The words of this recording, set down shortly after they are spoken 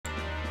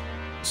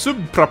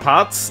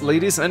Subprapats,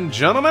 ladies and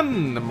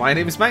gentlemen! My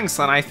name is Mangs,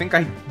 and I think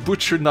I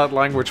butchered that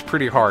language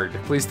pretty hard.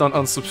 Please don't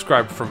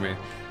unsubscribe from me.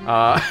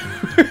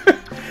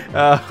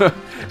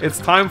 It's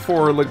time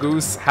for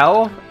Lagoose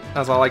Hell,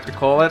 as I like to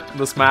call it.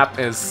 This map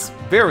is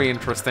very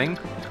interesting,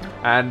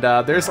 and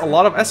there's a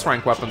lot of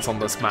S-rank weapons on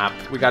this map.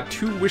 We got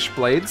 2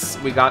 Wishblades,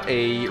 we got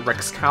a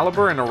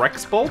Rexcalibur and a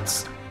Rex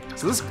Bolt.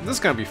 So this is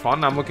gonna be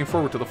fun. I'm looking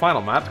forward to the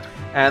final map.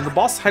 And the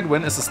boss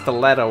headwind is a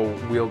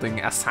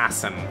stiletto-wielding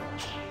assassin.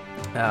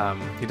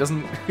 He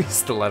doesn't...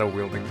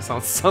 stiletto-wielding.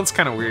 Sounds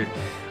kind of weird.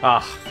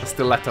 Ah, a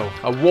stiletto.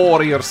 A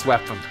warrior's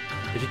weapon.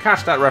 If you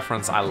catch that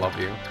reference, I love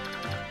you.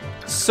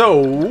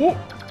 So...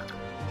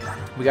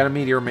 we got a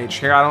meteor mage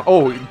here. I don't...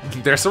 oh,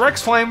 there's a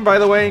Rex Flame, by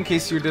the way, in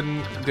case you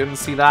didn't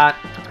see that.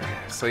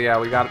 So yeah,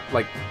 we got,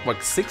 like,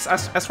 what, 6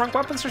 S-rank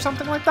weapons or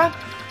something like that?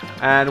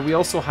 And we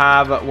also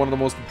have one of the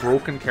most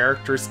broken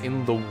characters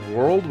in the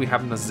world. We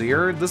have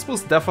Nasir. This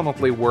was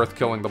definitely worth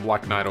killing the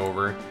Black Knight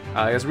over. He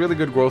has really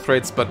good growth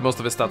rates, but most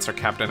of his stats are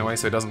capped anyway,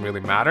 so it doesn't really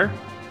matter.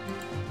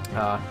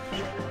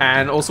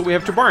 And also we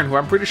have Tibarn, who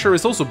I'm pretty sure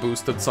is also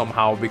boosted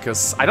somehow,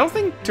 because I don't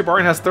think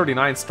Tibarn has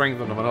 39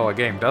 strength in the vanilla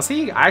game. Does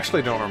he? I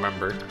actually don't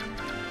remember.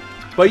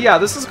 But yeah,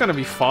 this is going to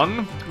be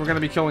fun. We're going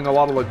to be killing a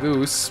lot of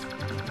Lagoose.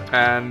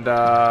 And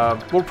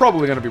we're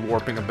probably going to be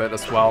warping a bit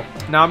as well.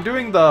 Now I'm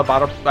doing the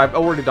battle... I've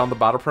already done the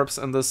battle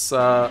preps in this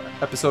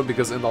episode,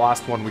 because in the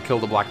last one we killed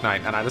the Black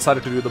Knight, and I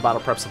decided to do the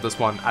battle preps of this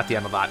one at the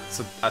end of that,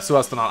 so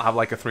as to not have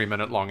like a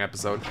 3-minute long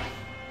episode.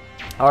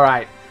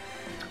 Alright.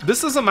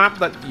 This is a map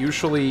that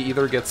usually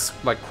either gets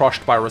like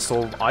crushed by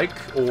Resolve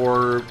Ike,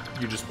 or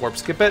you just warp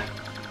skip it.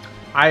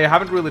 I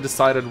haven't really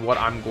decided what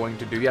I'm going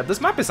to do yet. This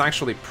map is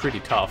actually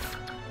pretty tough.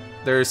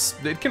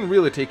 It can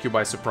really take you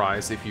by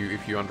surprise if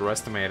you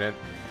underestimate it.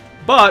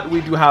 But we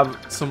do have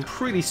some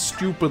pretty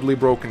stupidly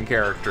broken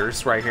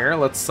characters right here.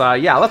 Let's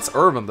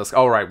Urvan this.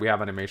 Oh, right, we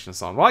have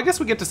animations on. Well, I guess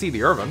we get to see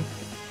the Urvan,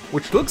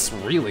 which looks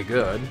really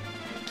good.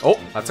 Oh,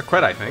 that's a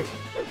crit, I think.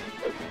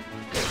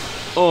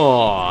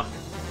 Oh,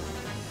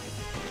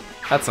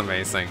 that's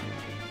amazing.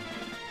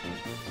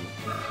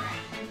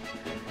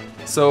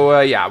 So,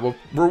 yeah,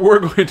 we're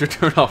going to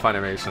turn off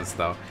animations,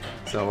 though.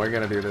 So we're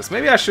gonna do this.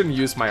 Maybe I shouldn't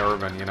use my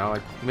Urvan, you know?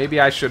 Like, maybe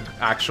I should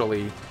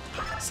actually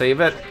save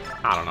it.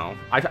 I don't know.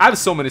 I have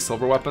so many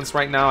silver weapons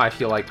right now, I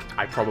feel like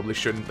I probably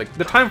shouldn't. Like,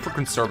 the time for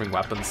conserving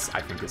weapons,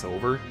 I think, is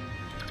over.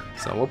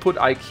 So we'll put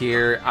Ike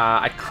here.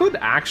 I could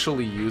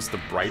actually use the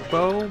Bright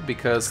Bow,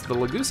 because the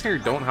Lagoose here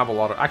don't have a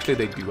lot of... actually,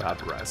 they do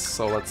have rest,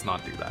 so let's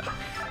not do that.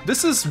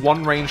 This is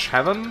one range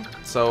heaven,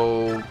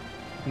 so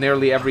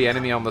nearly every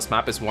enemy on this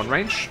map is one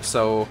range,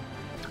 so,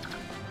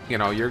 you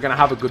know, you're gonna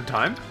have a good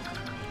time.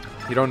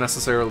 You don't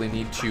necessarily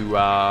need to,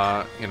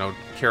 you know,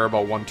 care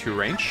about 1-2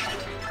 range.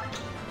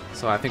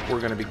 So I think we're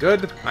going to be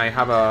good. I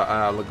have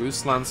a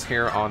Lagoose Lance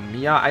here on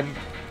Mia. I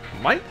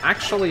might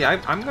actually...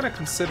 I'm going to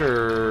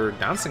consider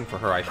dancing for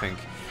her, I think.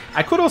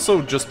 I could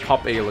also just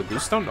pop a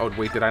Lagoose Stone. Oh,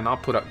 wait, did I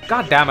not put a...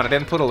 god damn it, I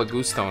didn't put a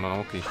Lagoose Stone on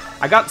Oki.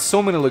 I got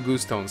so many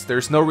Lagoose Stones.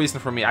 There's no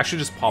reason for me. I should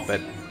just pop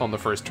it on the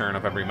first turn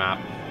of every map.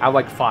 I have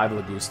like 5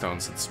 Lagoose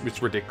Stones.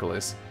 It's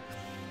ridiculous.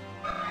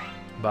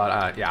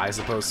 But, yeah, I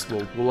suppose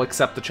we'll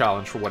accept the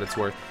challenge for what it's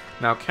worth.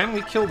 Now, can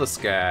we kill this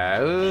guy?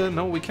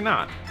 No, we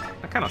cannot.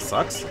 That kind of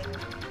sucks.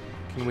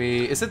 Can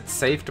we... is it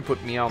safe to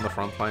put Mia on the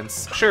front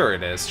lines? Sure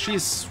it is.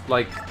 She's,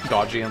 like,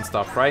 dodgy and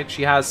stuff, right?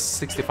 She has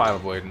 65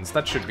 avoidance.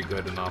 That should be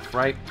good enough,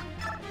 right?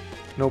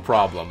 No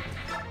problem.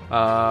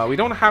 We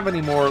don't have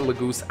any more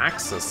Lagoose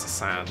access,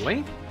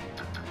 sadly.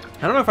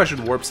 I don't know if I should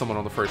warp someone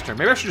on the first turn.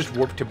 Maybe I should just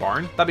warp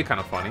Tibarn. That'd be kind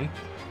of funny.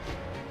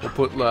 We'll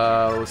put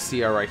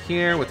Lucia right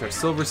here with her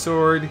Silver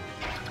Sword.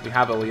 We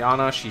have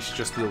Eliana. She's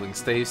just wielding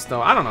Staves,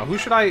 though. I don't know. Who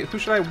should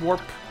I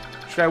warp?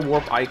 Should I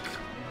warp Ike?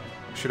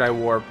 Should I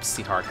warp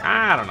Seahark?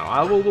 I don't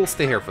know. We'll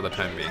stay here for the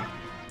time being.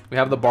 We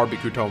have the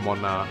Barbecue Tome on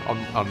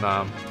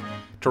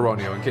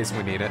Toronio in case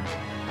we need it.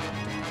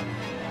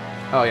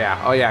 Oh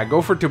yeah.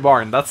 Go for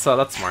Tibarn. That's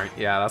smart.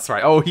 Yeah, that's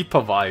right. Oh, he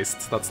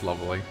Pavised. That's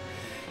lovely.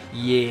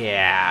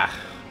 Yeah.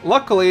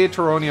 Luckily,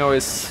 Toronio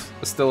is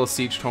still a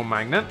Siege Tome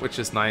Magnet, which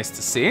is nice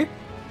to see.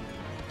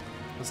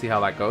 Let's see how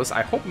that goes.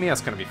 I hope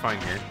Mia's gonna be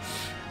fine here.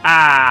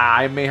 Ah,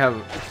 I may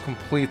have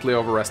completely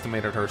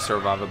overestimated her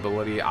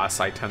survivability, as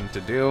I tend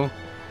to do.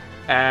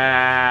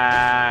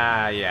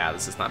 Yeah,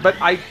 this is not... but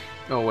I...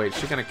 oh, wait, is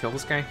she gonna kill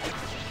this guy?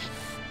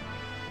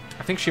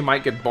 I think she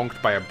might get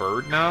bonked by a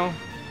bird now.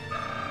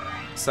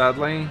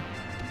 Sadly.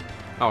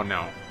 Oh,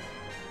 no.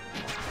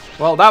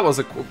 Well, that was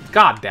a...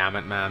 god damn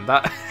it, man.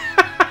 That...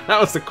 that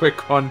was a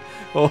quick one.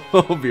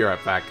 We'll be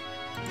right back.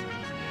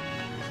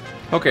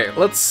 Okay,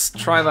 let's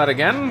try that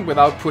again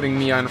without putting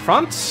Mia in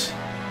front.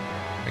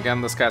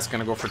 Again, this guy's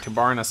gonna go for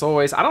Tibarn as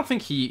always. I don't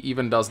think he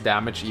even does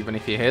damage even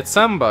if he hits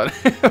him, but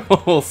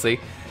we'll see.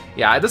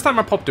 Yeah, this time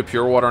I popped a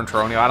Pure Water on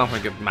Toronio. I don't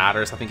think it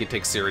matters. I think it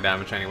takes 0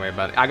 damage anyway,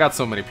 but I got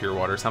so many Pure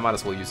Waters, I might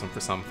as well use them for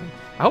something.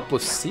 I hope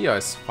Lucia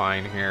is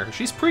fine here.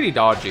 She's pretty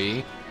dodgy.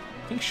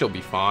 I think she'll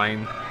be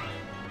fine.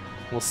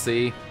 We'll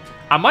see.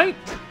 I might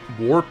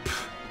warp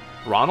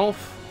Ranulf,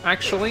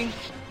 actually.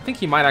 I think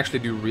he might actually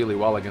do really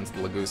well against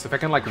the Lagoose. If I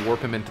can, like,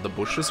 warp him into the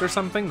bushes or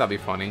something, that'd be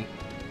funny.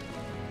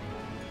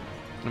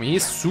 I mean,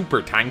 he's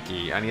super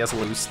tanky, and he has a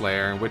Loose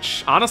Slayer,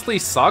 which honestly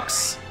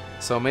sucks.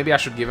 So maybe I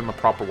should give him a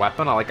proper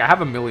weapon. I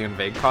have a million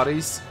Vague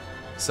Potties,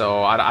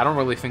 so I don't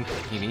really think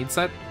he needs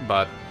it,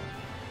 but,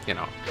 you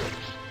know.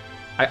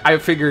 I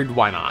figured,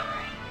 why not?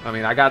 I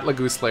mean, I got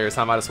Lagoose Slayers,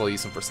 so I might as well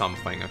use him for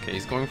something. Okay,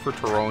 he's going for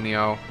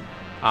Toronio.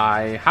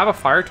 I have a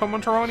Fire Tome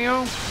on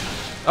Toronio.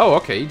 Oh,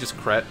 okay, he just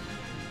crit.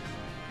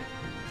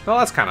 Well,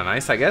 that's kind of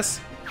nice, I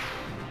guess.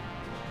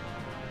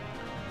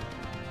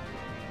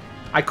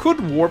 I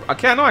could warp...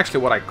 Okay, I know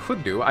actually what I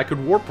could do. I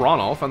could warp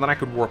Ronolf, and then I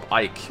could warp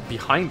Ike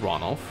behind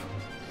Ronolf.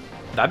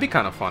 That'd be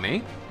kind of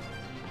funny.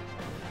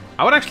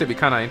 I would actually be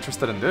kind of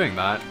interested in doing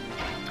that.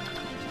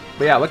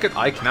 But yeah, look at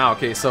Ike now.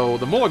 Okay, so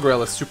the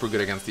Mulligrail is super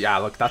good against the... Yeah,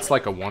 look, that's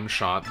like a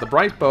one-shot. The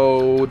Bright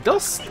Bow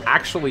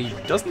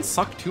doesn't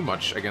suck too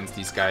much against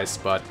these guys,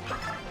 but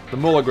the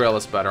Mulligrail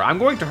is better. I'm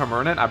going to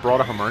Hamern it. I brought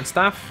a Hamern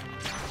Staff.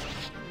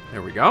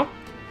 There we go.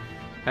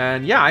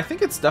 And yeah, I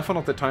think it's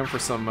definitely time for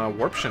some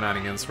warp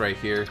shenanigans right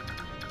here.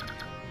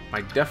 I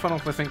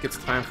definitely think it's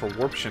time for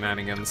warp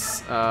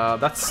shenanigans.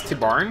 That's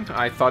Tibarn.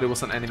 I thought it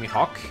was an enemy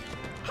hawk.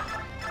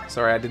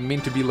 Sorry, I didn't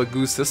mean to be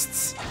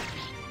Lagoosists.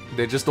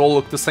 They just all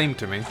look the same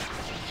to me.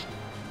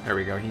 There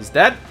we go, he's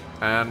dead.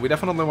 And we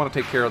definitely want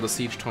to take care of the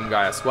Siege Tome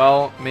guy as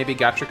well. Maybe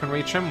Gatcher can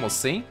reach him, we'll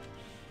see.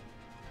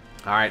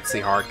 Alright,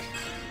 Seahark.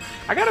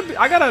 I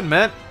gotta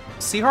admit,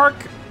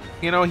 Seahark,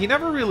 you know, he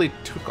never really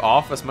took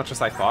off as much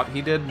as I thought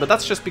he did, but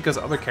that's just because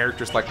other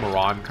characters like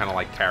Moran kind of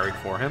like carried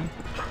for him.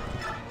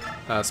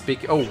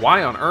 Oh,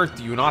 why on earth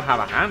do you not have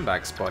a hand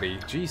axe, buddy?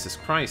 Jesus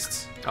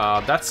Christ.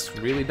 That's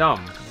really dumb.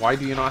 Why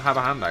do you not have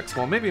a hand axe?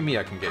 Well, maybe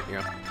Mia can get you.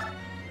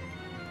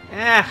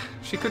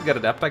 She could get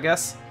Adept, I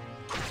guess.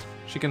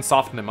 She can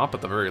soften him up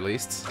at the very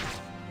least.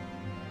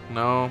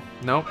 No,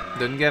 nope,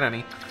 didn't get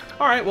any.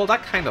 Alright, well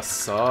that kind of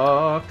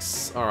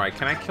sucks. Alright,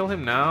 can I kill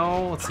him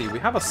now? Let's see, we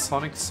have a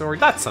Sonic Sword.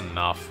 That's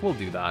enough, we'll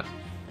do that.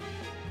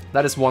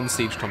 That is one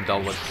Siege Tome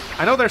dealt with.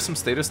 I know there's some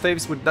status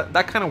saves, but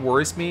that kind of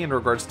worries me in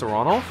regards to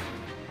Ronolf.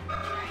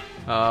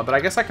 But I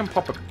guess I can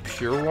pop a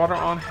Pure Water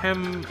on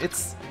him.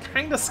 It's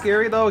kind of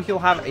scary though, he'll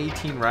have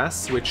 18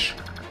 rests, which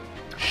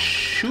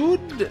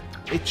should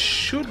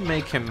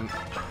make him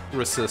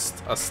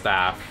resist a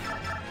staff.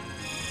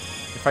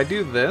 If I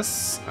do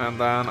this, and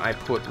then I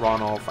put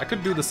Ronolf, I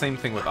could do the same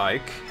thing with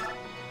Ike.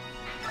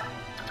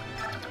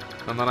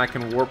 And then I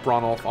can warp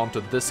Ronolf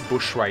onto this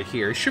bush right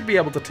here. He should be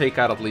able to take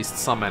out at least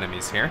some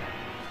enemies here.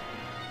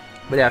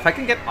 But yeah, if I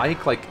can get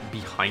Ike, like,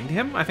 behind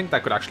him, I think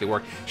that could actually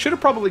work. Should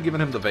have probably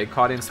given him the Vague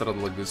instead of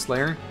the Lagoose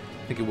Slayer.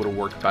 I think it would have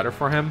worked better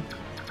for him.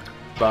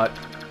 But,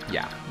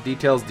 yeah,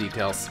 details.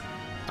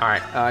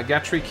 Alright,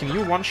 Gatry, can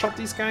you one-shot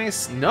these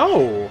guys?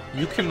 No,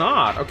 you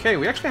cannot. Okay,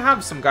 we actually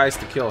have some guys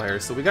to kill here,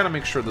 so we gotta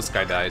make sure this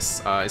guy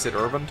dies. Is it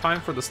Urban time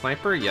for the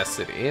sniper? Yes,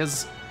 it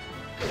is.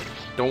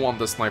 Don't want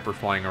the sniper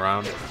flying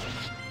around.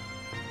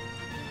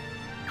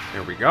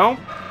 There we go.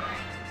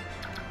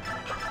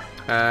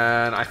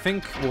 And I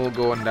think we'll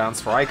go and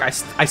dance for Ike. I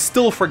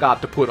still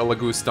forgot to put a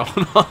Lagoose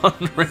Stone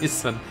on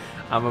Raisin.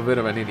 I'm a bit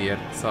of an idiot,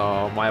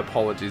 so my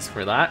apologies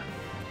for that.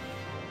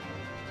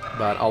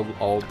 But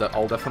I'll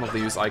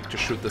definitely use Ike to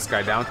shoot this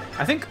guy down.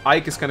 I think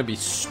Ike is going to be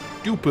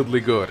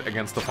stupidly good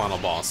against the final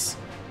boss.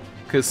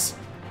 Because,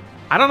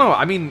 I don't know,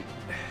 I mean...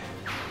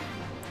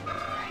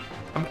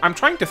 I'm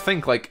trying to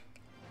think, like...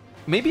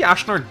 Maybe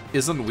Ashnard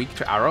isn't weak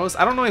to arrows.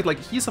 I don't know, like,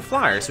 he's a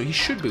flyer, so he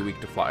should be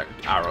weak to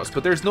arrows.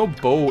 But there's no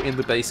bow in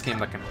the base game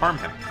that can harm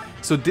him.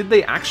 So did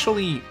they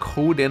actually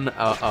code in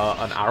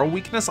an arrow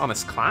weakness on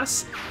his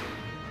class?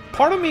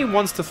 Part of me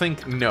wants to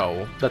think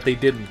no, that they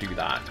didn't do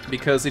that,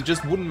 because it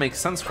just wouldn't make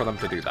sense for them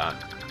to do that.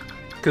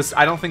 Because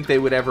I don't think they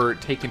would ever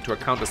take into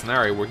account a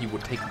scenario where he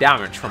would take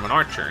damage from an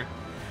archer.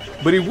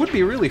 But it would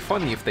be really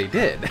funny if they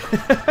did.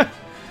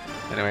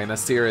 Anyway,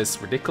 Nasir is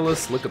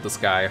ridiculous. Look at this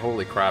guy.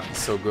 Holy crap, he's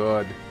so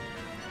good.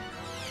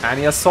 And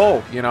he has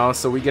soul, you know,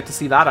 so we get to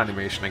see that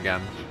animation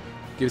again.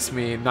 Gives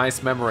me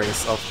nice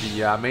memories of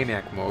the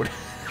Maniac mode.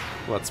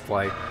 Let's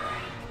play.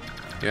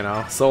 You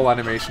know, soul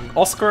animation.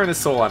 Oscar and his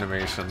soul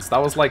animations. That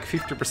was like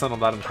 50% of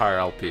that entire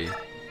LP.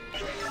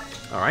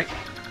 Alright.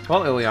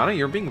 Well, Ileana,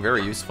 you're being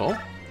very useful.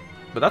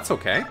 But that's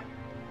okay.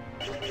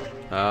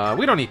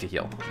 We don't need to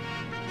heal.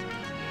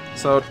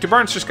 So,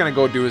 Tibarn's just gonna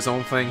go do his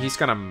own thing. He's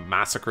gonna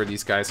massacre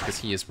these guys because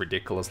he is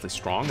ridiculously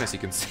strong, as you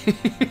can see.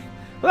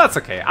 But that's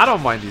okay. I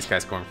don't mind these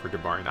guys going for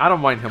Tibarn. I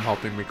don't mind him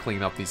helping me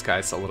clean up these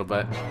guys a little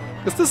bit.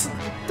 Because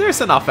there's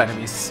enough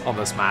enemies on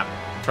this map.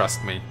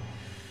 Trust me.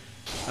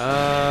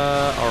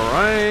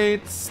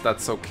 Alright,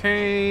 that's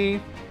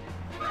okay.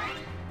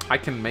 I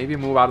can maybe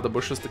move out of the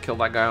bushes to kill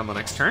that guy on the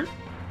next turn.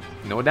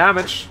 No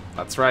damage,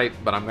 that's right,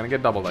 but I'm gonna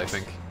get doubled, I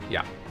think.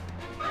 Yeah.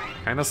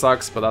 Kinda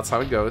sucks, but that's how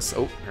it goes.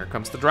 Oh, here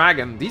comes the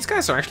dragon. These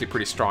guys are actually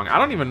pretty strong. I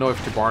don't even know if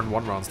Tibarn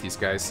one-rounds these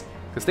guys,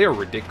 because they are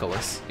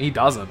ridiculous. He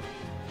doesn't.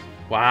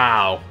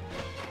 Wow.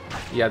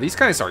 Yeah, these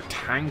guys are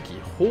tanky.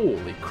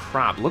 Holy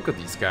crap, look at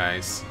these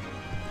guys.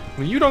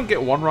 When you don't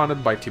get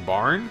one-rounded by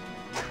Tibarn,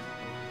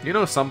 you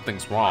know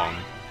something's wrong.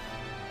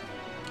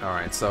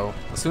 Alright, so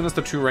as soon as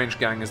the 2-range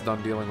gang is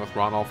done dealing with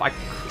Ranulf,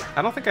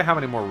 I don't think I have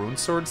any more rune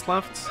swords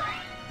left.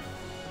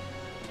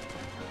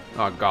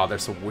 Oh god,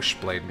 there's a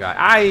Wishblade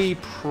guy.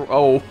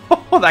 Oh,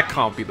 that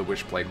can't be the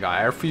Wishblade guy.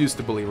 I refuse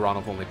to believe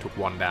Ranulf only took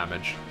 1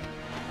 damage.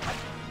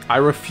 I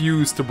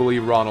refuse to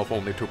believe Ranulf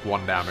only took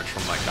 1 damage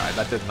from that guy.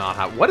 That did not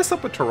happen. What is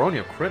up with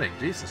Tyronia critting?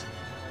 Jesus.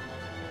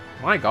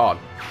 My god.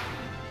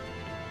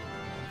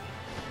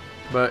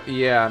 But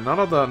yeah, none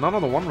of the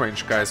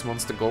 1-range guys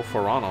wants to go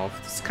for Ranulf.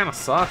 This kind of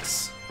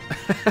sucks.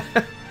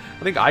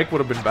 I think Ike would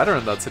have been better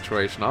in that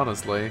situation,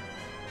 honestly.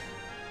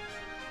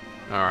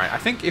 Alright, I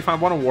think if I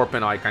want to warp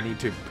in Ike, I need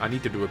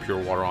to do a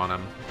Pure Water on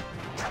him.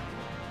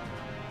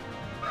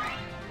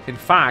 In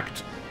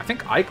fact, I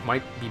think Ike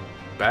might be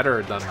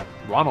better than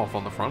Ranulf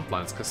on the front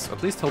lines, because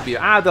at least he'll be...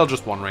 they'll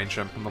just 1-range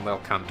him, and then they'll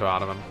Kanto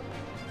out of him.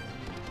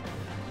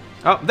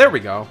 Oh, there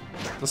we go.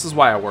 This is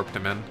why I warped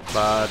him in,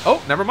 but...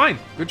 Oh, never mind.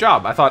 Good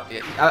job.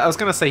 I was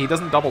gonna say he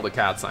doesn't double the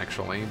cats,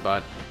 actually,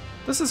 but...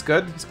 This is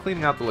good. He's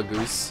cleaning out the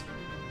Lagoose.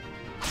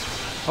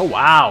 Oh,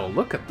 wow.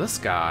 Look at this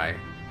guy.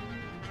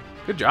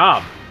 Good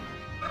job.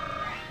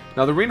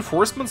 Now, the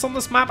reinforcements on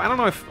this map, I don't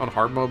know if on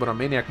hard mode, but on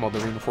Maniac mode, the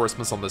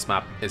reinforcements on this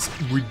map is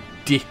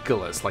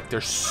ridiculous. Like,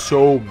 there's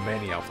so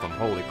many of them.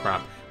 Holy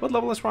crap. What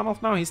level is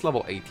Ranulf now? He's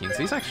level 18, so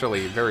he's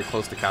actually very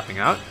close to capping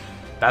out.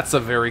 That's a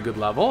very good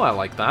level. I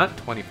like that.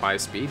 25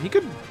 speed. He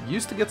could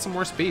use to get some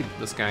more speed,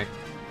 this guy.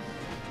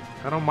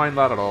 I don't mind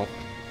that at all.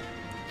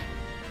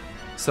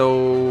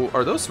 So,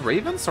 are those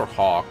ravens or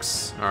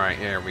hawks? Alright,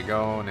 here we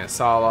go.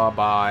 Nisala,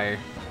 bye.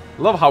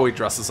 Love how he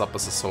dresses up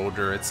as a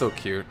soldier. It's so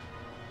cute.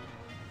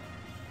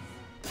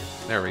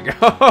 There we go.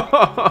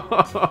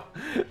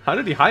 How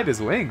did he hide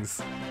his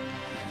wings?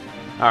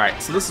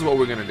 Alright, so this is what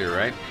we're gonna do,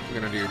 right?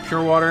 We're gonna do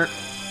Pure Water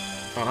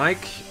on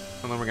Ike,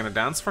 and then we're gonna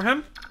dance for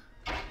him.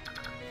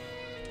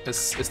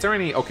 Is there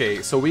any...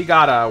 Okay, so we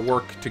gotta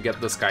work to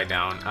get this guy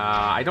down.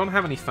 I don't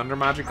have any Thunder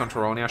Magic on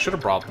Tyronia. I should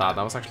have brought that.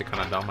 That was actually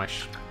kind of dumb. I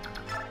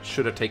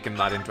should have taken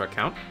that into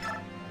account.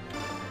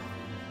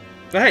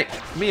 But hey,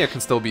 Mia can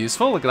still be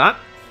useful. Look at that.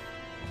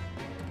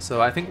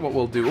 So I think what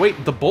we'll do...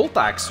 Wait, the Bolt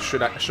Axe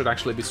should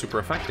actually be super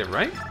effective,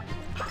 right?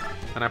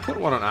 And I put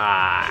one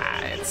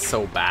on... it's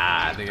so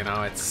bad, you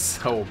know? It's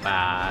so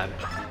bad.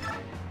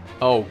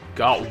 Oh,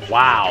 God.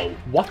 Wow.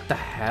 What the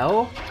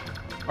hell?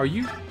 Are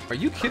you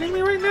kidding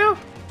me right now?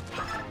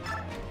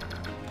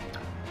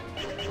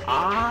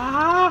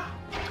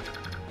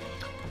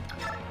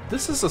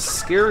 This is a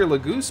scary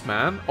Lagoose,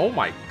 man. Oh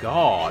my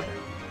god.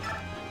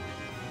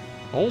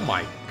 Oh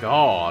my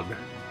god.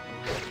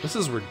 This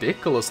is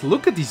ridiculous.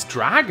 Look at these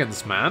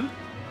dragons, man.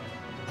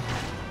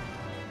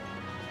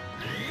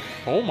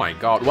 Oh my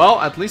god. Well,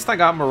 at least I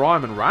got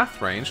Maraim in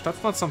Wrath range.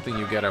 That's not something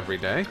you get every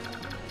day.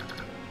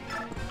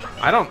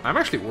 I'm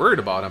actually worried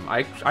about him.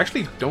 I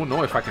actually don't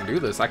know if I can do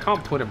this. I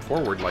can't put him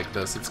forward like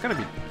this. It's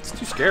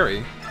too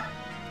scary.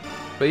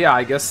 But yeah,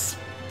 I guess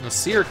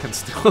Nasir can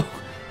still...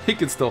 he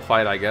can still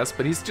fight, I guess.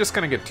 But he's just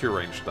gonna get 2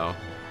 range, though.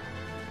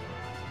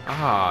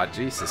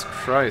 Jesus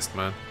Christ,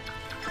 man.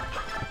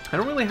 I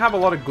don't really have a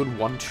lot of good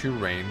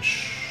 1-2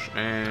 range.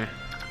 Can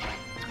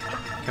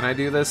I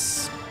do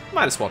this?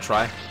 Might as well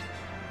try.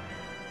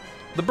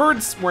 The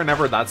birds were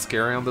never that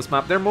scary on this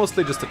map. They're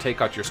mostly just to take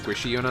out your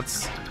squishy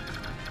units.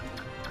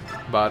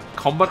 But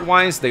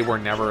combat-wise, they were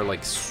never,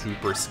 like,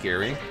 super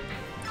scary.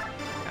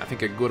 I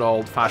think a good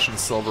old-fashioned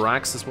Silver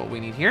Axe is what we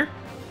need here.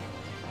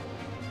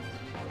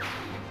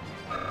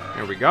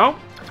 Here we go.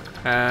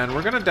 And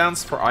we're gonna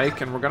dance for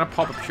Ike, and we're gonna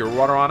pop a Pure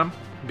Water on him.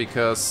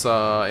 Because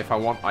if I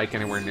want Ike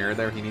anywhere near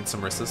there, he needs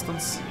some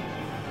resistance.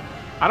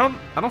 I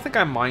don't think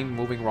I mind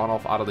moving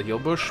Ranulf out of the heal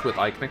bush with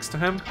Ike next to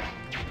him.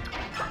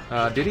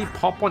 Did he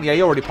pop one? Yeah,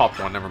 he already popped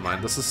one. Never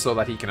mind. This is so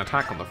that he can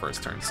attack on the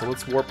first turn. So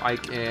let's warp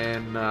Ike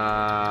in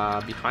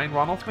behind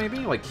Ranulf, maybe?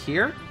 Like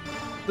here?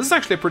 This is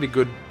actually a pretty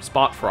good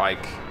spot for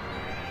Ike.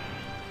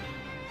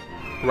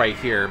 Right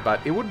here.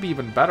 But it would be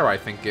even better, I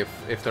think,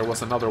 if there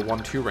was another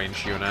 1-2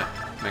 range unit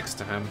next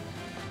to him.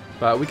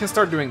 But we can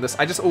start doing this.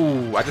 I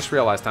just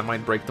realized I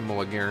might break the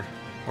Mulligir.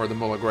 Or the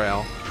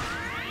Mulligrail.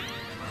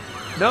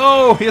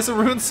 No! He has a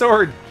rune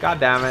sword! God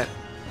damn it.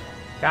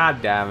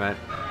 God damn it.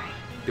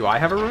 Do I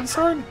have a rune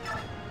sword?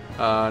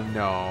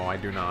 No, I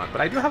do not.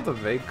 But I do have the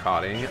Vague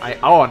Caudy.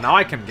 Oh, now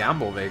I can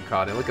gamble Vague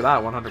Caudy. Look at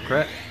that, 100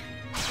 crit.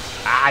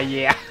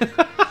 Yeah.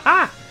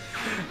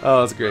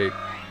 Oh, that's great.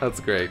 That's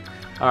great.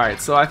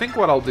 Alright, so I think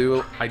what I'll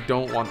do, I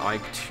don't want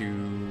Ike to...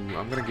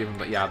 I'm gonna give him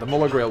the... Yeah, the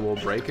Mulligrail will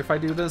break if I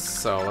do this,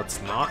 so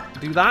let's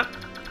not do that.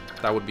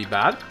 That would be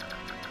bad.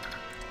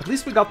 At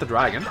least we got the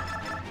dragon.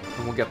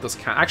 And we'll get this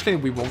cat. Actually,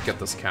 we won't get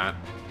this cat.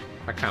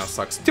 That kind of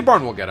sucks.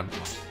 Tibarn will get him.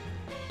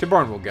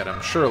 Tibarn will get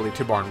him. Surely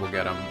Tibarn will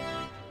get him.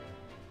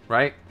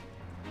 Right?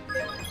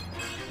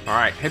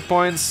 Alright, hit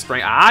points,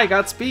 strength. He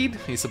got speed.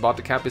 He's about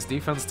to cap his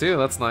defense too.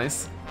 That's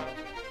nice.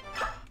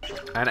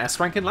 And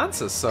S-rank in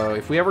Lances. So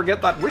if we ever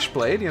get that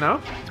Wishblade, you know,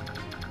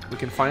 we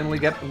can finally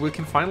get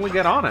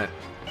on it.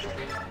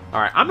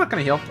 Alright, I'm not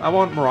gonna heal. I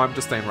want Maraim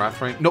to stay in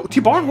Wrath range. No,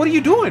 Tibarn, what are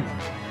you doing?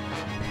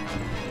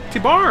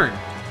 Tibarn!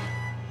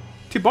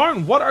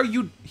 Tibarn, what are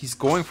you... He's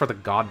going for the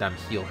goddamn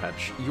heal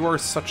hedge. You are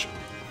such...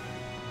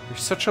 You're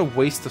such a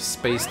waste of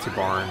space,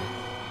 Tibarn.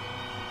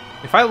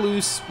 If I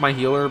lose my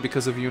healer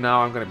because of you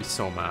now, I'm gonna be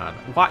so mad.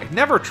 Why?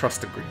 Never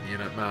trust a green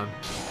unit, man.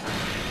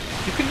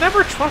 You can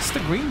never trust a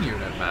green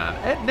unit, man.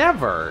 It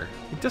never.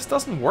 It just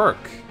doesn't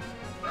work.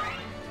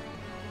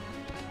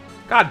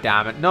 God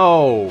damn it,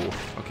 no.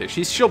 Okay,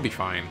 she'll be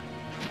fine.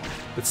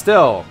 But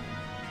still.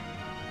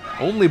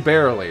 Only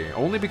barely.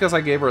 Only because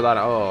I gave her that...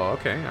 Oh,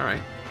 okay,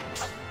 alright.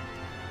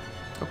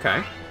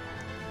 Okay.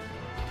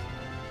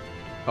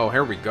 Oh,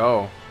 here we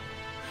go.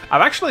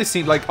 I've actually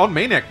seen, like, on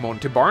Maniac mode,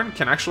 Tibarn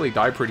can actually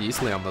die pretty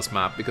easily on this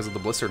map because of the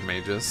Blizzard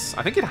Mages.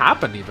 I think it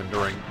happened even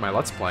during my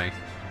Let's Play.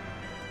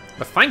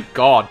 But thank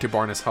God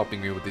Tibarn is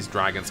helping me with these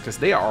dragons, because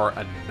they are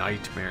a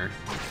nightmare.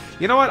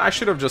 You know what? I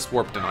should have just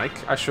warped in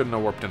Ike. I shouldn't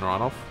have warped in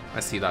Ranulf. I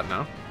see that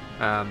now.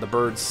 And the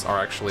birds are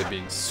actually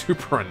being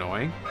super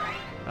annoying.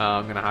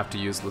 I'm gonna have to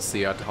use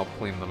Lucia to help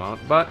clean them out,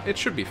 but it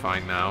should be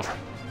fine now.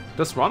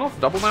 Does Ranulf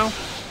double now?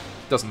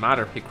 Doesn't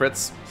matter. He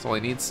crits. That's all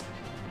he needs.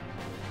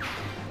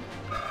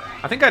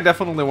 I think I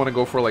definitely want to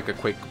go for like a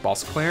quick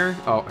boss clear.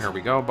 Oh, here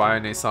we go. Bye,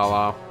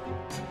 Naysala.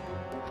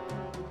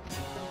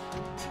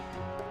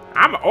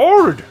 I'm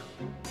old!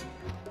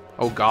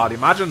 Oh god,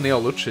 imagine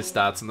Neoluchi's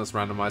stats in this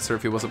randomizer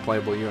if he was a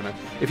playable unit.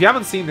 If you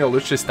haven't seen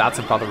Neoluchi's stats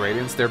in Path of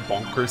Radiance, they're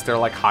bonkers. They're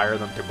like higher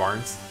than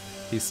Tibarn's.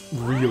 He's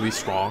really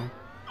strong.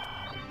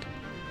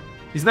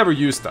 He's never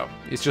used though.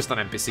 He's just an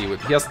NPC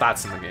with... He has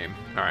stats in the game.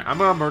 Alright, I'm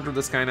gonna murder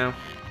this guy now.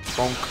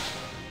 Bonk.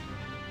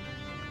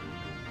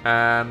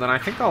 And then I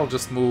think I'll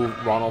just move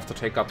Ranulf to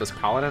take out this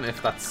Paladin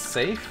if that's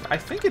safe. I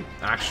think it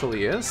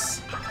actually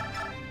is.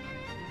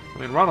 I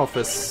mean, Ranulf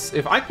is...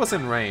 If Ike was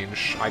in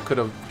range, I could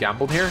have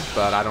gambled here,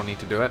 but I don't need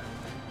to do it.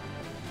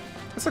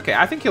 It's okay,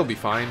 I think he'll be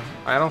fine.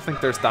 I don't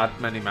think there's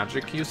that many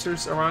magic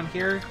users around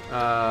here.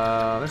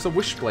 There's a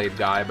Wishblade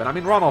guy, but I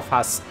mean, Ranulf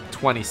has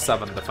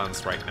 27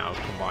 defense right now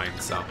combined,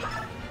 so...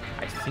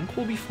 I think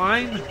we'll be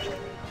fine.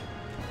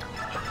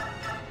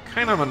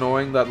 Kind of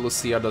annoying that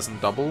Lucia doesn't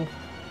double.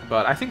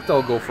 But I think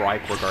they'll go for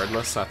Ike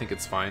regardless, so I think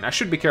it's fine. I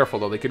should be careful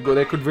though, they could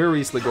very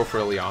easily go for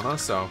Ileana,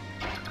 so...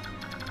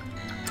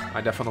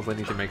 I definitely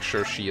need to make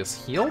sure she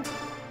is healed.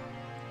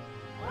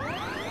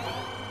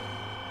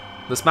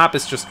 This map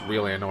is just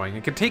really annoying.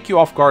 It can take you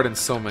off guard in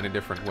so many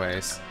different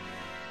ways.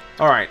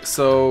 Alright,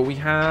 so we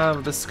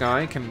have this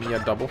guy. Can Mia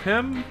double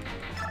him?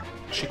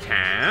 She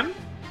can.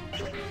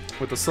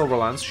 With the Silver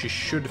Lance, she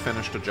should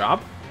finish the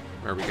job.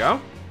 There we go.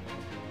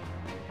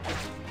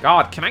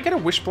 God, can I get a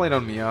Wishblade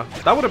on Mia?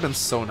 That would have been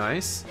so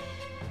nice.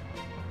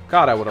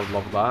 God, I would have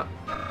loved that.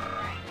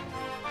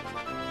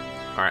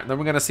 Alright, then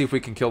we're gonna see if we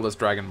can kill this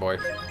Dragon Boy.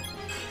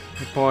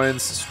 Hit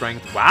points,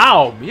 strength.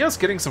 Wow, Mia's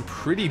getting some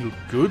pretty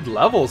good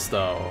levels,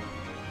 though.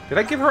 Did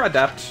I give her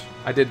Adept?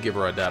 I did give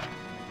her Adept.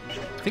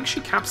 I think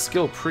she caps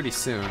skill pretty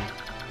soon.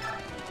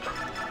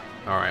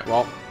 Alright,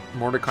 well,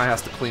 Mordecai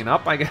has to clean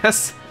up, I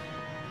guess.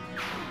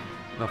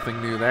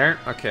 Nothing new there.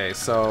 Okay,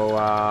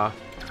 so,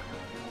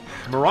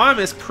 Miriam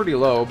is pretty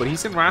low, but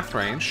he's in Wrath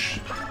range.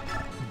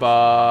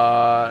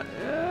 But...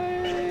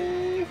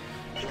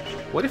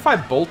 what if I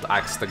Bolt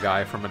Axe the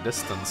guy from a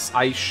distance?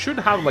 I should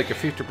have like a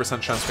 50%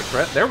 chance to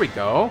crit. There we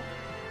go.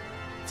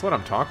 That's what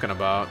I'm talking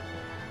about.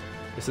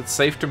 Is it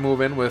safe to move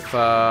in with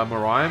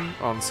Miriam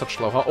on such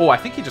low health? Oh, I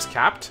think he just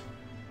capped.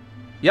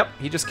 Yep,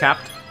 he just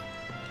capped.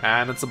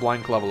 And it's a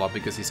blank level up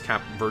because he's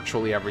capped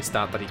virtually every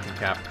stat that he can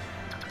cap.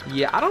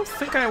 Yeah, I don't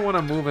think I want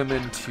to move him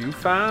in too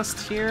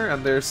fast here.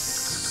 And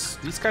there's...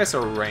 These guys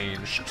are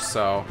ranged,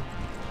 so...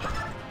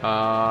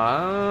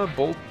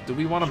 Bolt... Do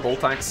we want a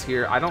Bolt Axe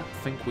here? I don't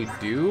think we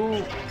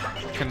do.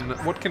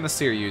 What can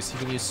Nasir use? He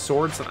can use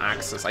swords and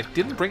axes. I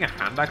didn't bring a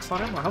hand axe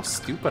on him? How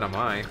stupid am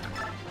I?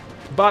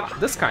 But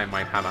this guy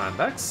might have a hand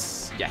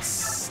axe.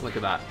 Yes, look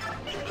at that.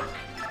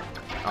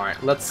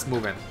 Alright, let's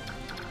move in.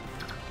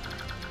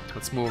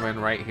 Let's move in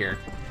right here.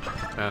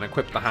 And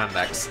equip the hand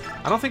axe.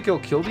 I don't think he'll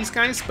kill these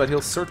guys, but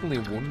he'll certainly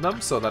wound them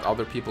so that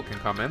other people can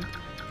come in.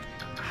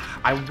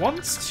 I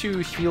want to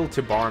heal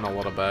Tibarn a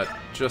little bit,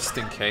 just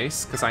in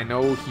case, because I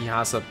know he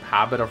has a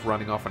habit of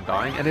running off and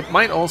dying, and it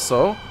might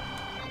also...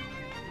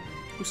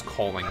 Who's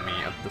calling me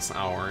at this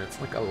hour? It's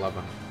like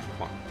 11.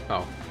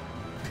 Oh.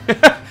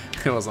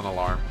 It was an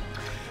alarm.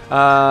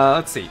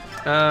 Let's see.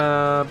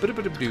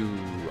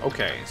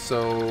 Okay,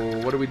 so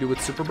what do we do with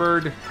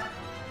Superbird?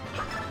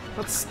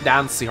 Let's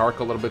dance the Arc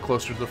a little bit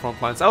closer to the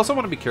front lines. I also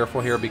want to be careful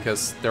here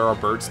because there are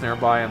birds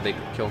nearby and they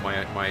could kill my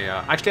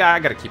actually, I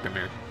gotta keep him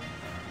here.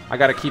 I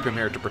gotta keep him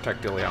here to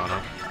protect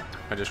Ileana.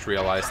 I just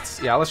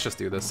realized. Yeah, let's just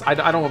do this. I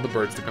don't want the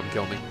birds to come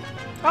kill me.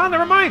 Ah,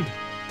 never mind.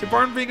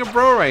 Tibarn being a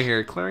bro right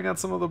here, clearing out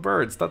some of the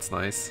birds. That's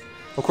nice.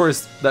 Of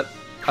course, that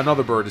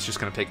another bird is just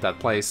gonna take that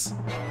place.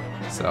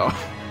 So.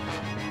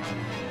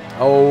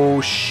 Oh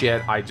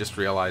shit! I just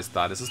realized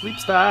that is a sleep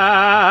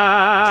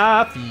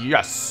staff.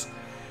 Yes.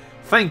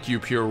 Thank you,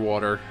 pure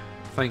water.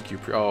 Thank you.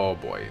 Oh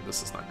boy,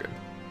 this is not good.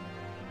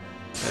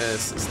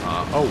 This is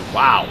not. Oh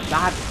wow,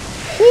 that.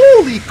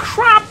 Holy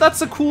crap!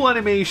 That's a cool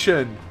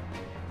animation.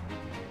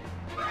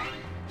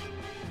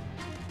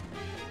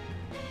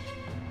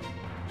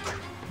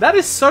 That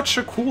is such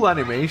a cool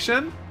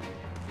animation.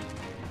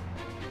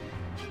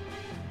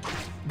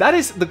 That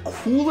is the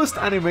coolest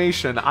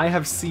animation I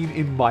have seen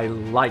in my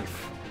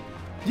life.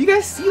 You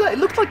guys see that? It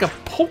looked like a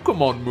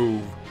Pokemon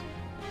move.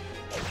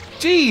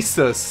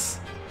 Jesus.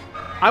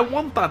 I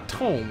want that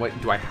tome. Wait,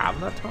 do I have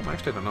that tome?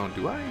 Actually, I don't know.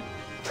 Do I?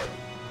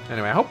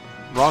 Anyway, I hope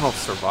Ronald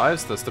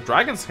survives this. The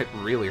dragons hit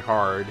really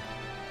hard.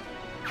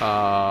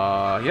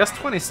 He has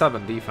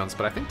 27 defense,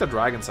 but I think the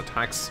dragon's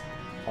attacks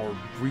are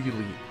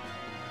really...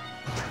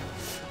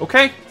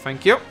 Okay,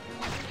 thank you.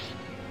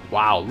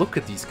 Wow, look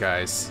at these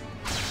guys.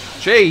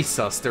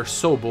 Jesus, they're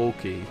so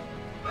bulky.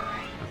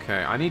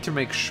 Okay, I need to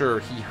make sure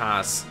he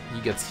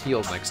gets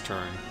healed next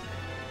turn.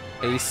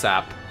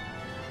 ASAP.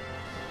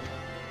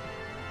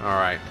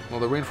 Alright,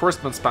 well the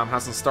reinforcement spam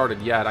hasn't started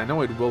yet. I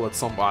know it will at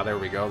some... Ah, there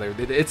we go.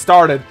 It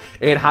started.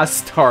 It has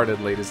started,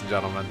 ladies and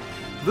gentlemen.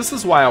 This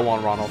is why I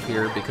want Ronald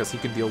here, because he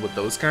can deal with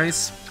those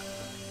guys.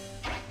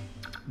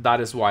 That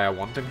is why I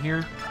want him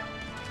here.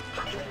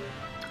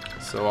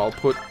 So I'll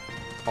put...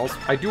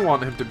 I do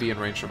want him to be in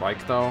range of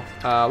Ike, though.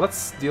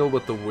 Let's deal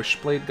with the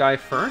Wishblade guy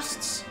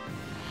first.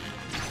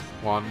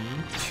 1,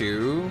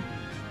 2,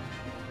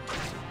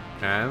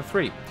 and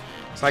 3.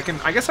 So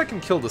I guess I can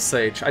kill the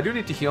Sage. I do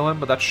need to heal him,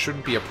 but that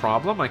shouldn't be a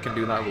problem. I can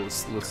do that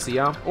with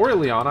Lucia or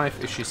Ileana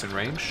if she's in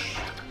range.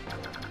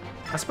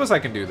 I suppose I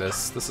can do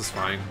this. This is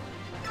fine.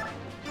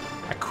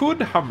 I could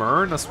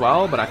Hammern as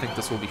well, but I think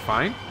this will be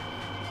fine.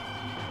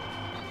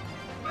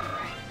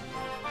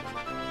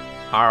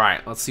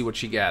 Alright, let's see what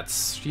she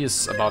gets. She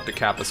is about to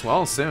cap as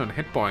well soon.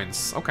 Hit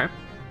points. Okay.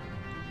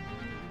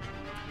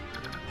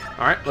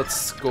 Alright,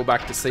 let's go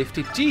back to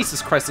safety.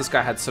 Jesus Christ, this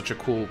guy had such a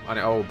cool...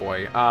 Oh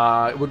boy.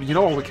 You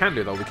know what we can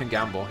do though? We can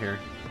gamble here.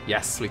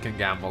 Yes, we can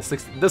gamble.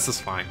 This is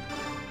fine.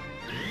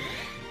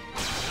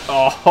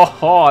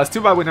 Oh, it's too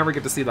bad we never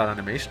get to see that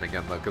animation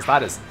again though, because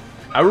that is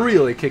a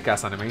really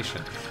kick-ass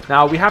animation.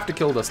 Now, we have to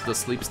kill the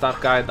sleep staff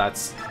guy.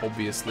 That's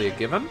obviously a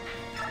given.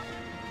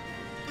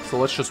 So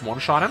let's just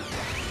one-shot him.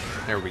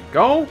 There we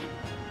go.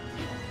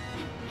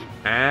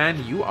 And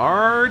you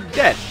are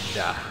dead.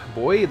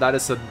 Boy, that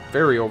is a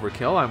very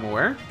overkill, I'm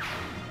aware.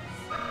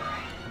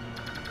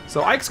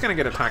 So Ike's gonna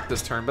get attacked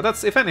this turn, but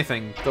that's, if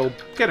anything, they'll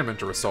get him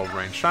into resolve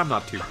range. I'm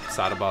not too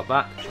sad about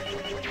that.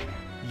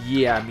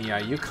 Yeah, Mia,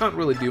 you can't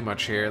really do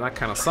much here. That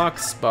kind of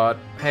sucks, but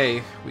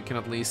hey, we can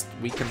at least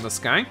weaken this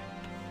guy.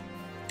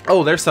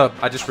 Oh,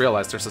 I just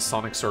realized there's a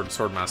Sonic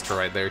Swordmaster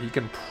right there. He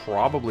can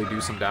probably do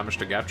some damage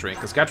to Gatry,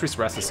 because Gatry's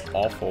rest is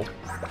awful.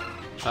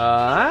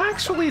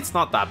 Actually, it's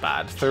not that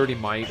bad. 30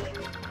 might.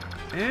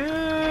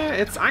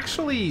 It's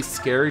actually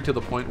scary to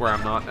the point where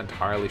I'm not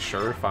entirely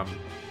sure if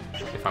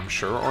I'm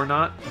sure or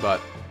not. But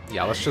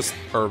yeah, let's just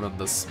Urban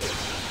this.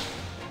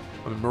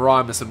 I mean,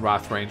 Miraim is in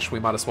Wrath range. We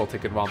might as well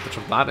take advantage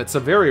of that. It's a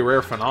very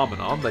rare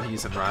phenomenon that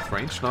he's in Wrath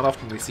range. Not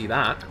often we see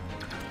that.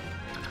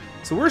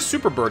 So we're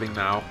super birding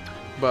now,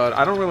 but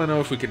I don't really know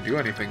if we can do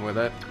anything with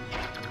it.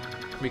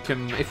 We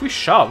can, if we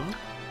shove.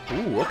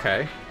 Ooh,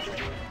 okay.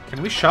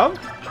 Can we shove?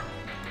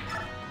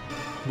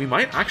 We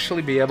might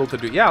actually be able to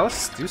do... Yeah,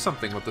 let's do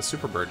something with the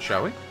Super Bird,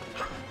 shall we?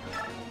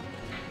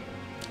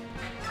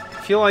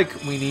 I feel like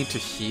we need to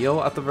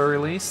heal at the very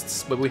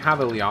least, but we have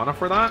Ileana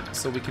for that,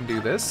 so we can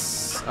do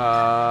this.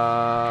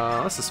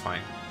 This is fine.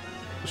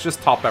 Let's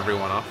just top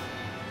everyone off.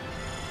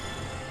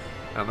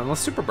 And then let's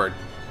Super Bird.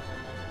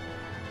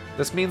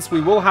 This means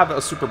we will have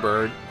a Super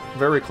Bird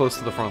very close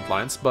to the front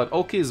lines, but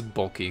Ulki is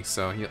bulky,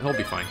 so he'll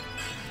be fine.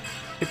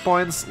 Hit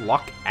points,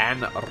 luck,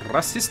 and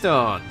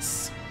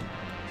resistance.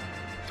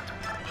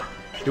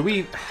 Do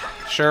we...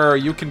 Sure,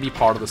 you can be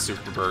part of the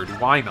Super Bird.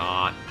 Why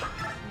not?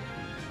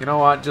 You know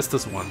what? Just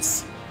this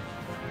once.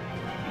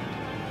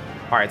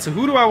 Alright, so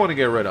who do I want to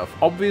get rid of?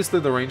 Obviously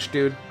the range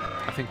dude.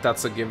 I think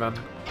that's a given.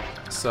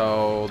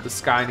 So this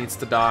guy needs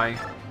to die.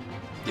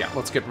 Yeah,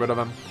 let's get rid of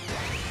him.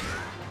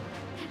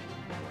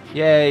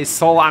 Yay,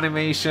 soul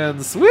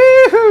animations.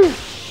 Woohoo!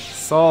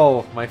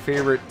 Soul, my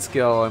favorite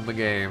skill in the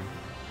game.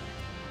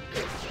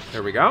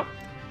 There we go.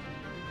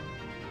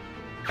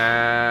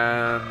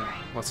 And...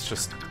 let's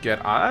just get...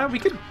 we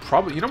could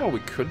probably... You know what we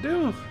could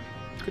do?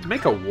 We could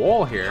make a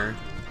wall here.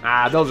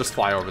 They'll just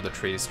fly over the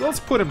trees. Well, let's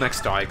put him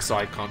next to Ike so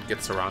Ike can't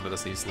get surrounded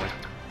as easily.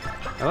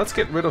 Now let's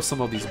get rid of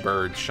some of these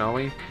birds, shall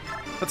we?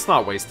 Let's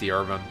not waste the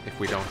Urvan if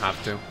we don't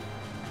have to.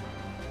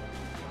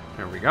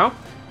 There we go.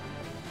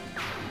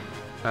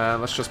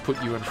 Let's just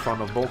put you in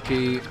front of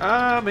Bulky.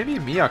 Maybe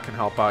Mia can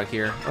help out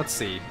here. Let's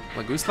see.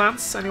 Lagoose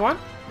Lance, anyone?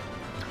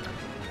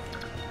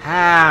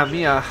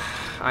 Mia.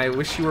 I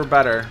wish you were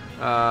better.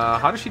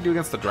 How does she do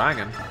against the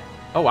dragon?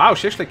 Oh wow,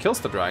 she actually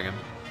kills the dragon.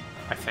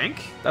 I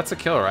think that's a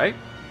kill, right?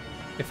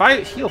 If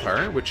I heal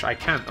her, which I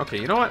can. Okay,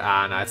 you know what?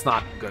 No, it's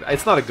not good.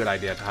 It's not a good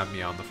idea to have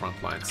me on the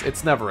front lines.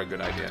 It's never a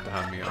good idea to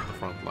have me on the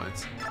front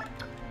lines.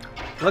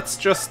 Let's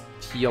just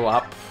heal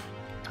up.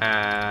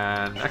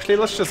 And actually,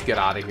 let's just get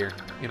out of here.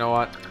 You know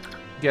what?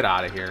 Get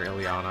out of here,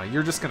 Ileana.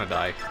 You're just gonna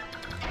die.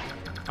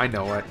 I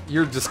know it.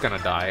 You're just gonna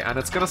die. And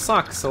it's gonna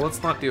suck, so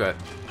let's not do it.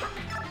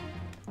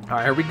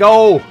 Alright, here we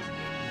go!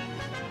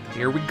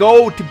 Here we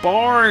go to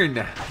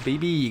Barn!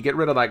 Baby, get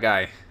rid of that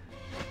guy.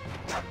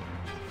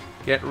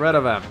 Get rid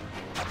of him.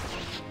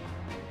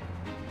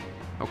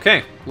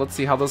 Okay, let's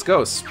see how this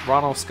goes.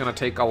 Ronald's gonna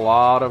take a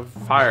lot of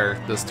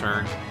fire this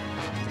turn.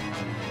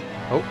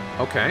 Oh,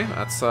 okay,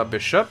 that's a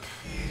bishop.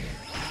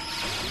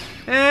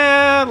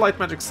 And light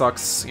magic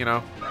sucks, you know.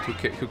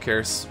 Who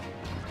cares?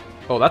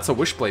 Oh, that's a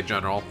Wishblade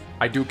General.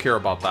 I do care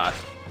about that.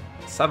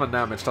 7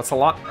 damage, that's a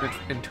lot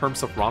in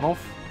terms of Ronald.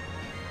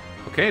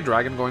 Okay,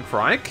 Dragon going for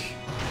Ike.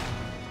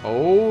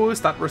 Oh,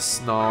 is that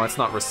no, it's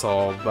not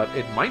resolved, but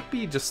it might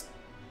be just...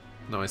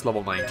 No, he's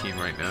level 19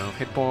 right now.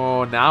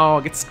 Hippo, now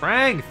get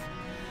strength!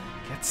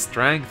 Get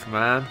strength,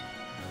 man.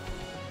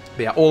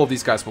 But yeah, all of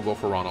these guys will go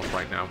for Ronald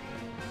right now.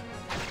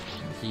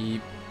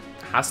 He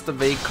has the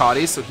Vague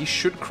Kadi, so he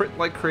should crit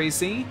like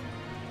crazy.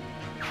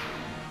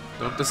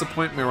 Don't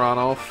disappoint me,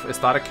 Ronolf. Is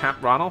that a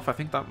cap Ronolf? I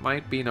think that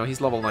might be. No,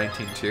 he's level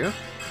 19 too.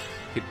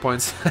 Hit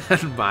points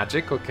and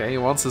magic. Okay, he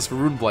wants his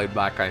Rune Blade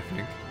back, I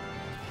think.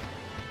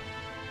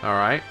 All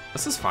right,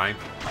 this is fine.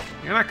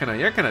 You're not gonna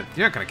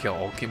kill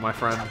Ulki, my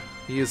friend.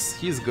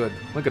 He's good.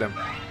 Look at him.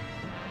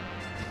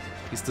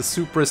 He's the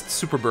superest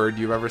super bird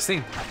you've ever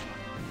seen.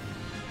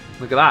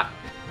 Look at that.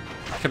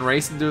 Can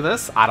Raisin do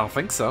this? I don't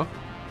think so.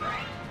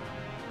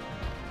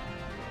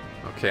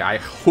 Okay, I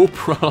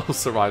hope Ronald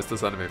survives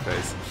this enemy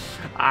phase.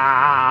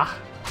 Ah!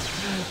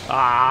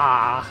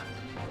 Ah!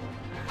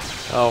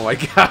 Oh my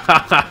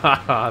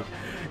god!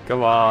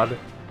 Come on.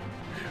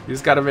 We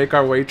just gotta make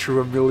our way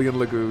through a million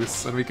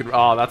Lagoos, and we can...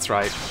 Oh, that's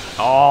right.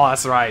 Oh,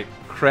 that's right.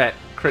 Crit.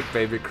 Crit,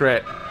 baby,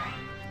 crit.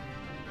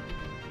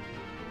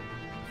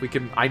 We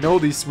can... I know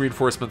these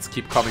reinforcements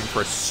keep coming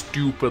for a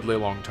stupidly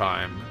long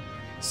time.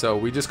 So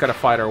we just gotta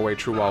fight our way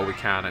through while we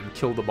can and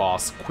kill the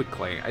boss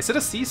quickly. Is it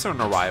a Caesar or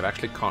an Arrive? I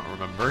actually can't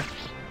remember.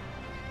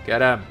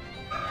 Get him.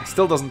 He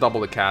still doesn't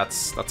double the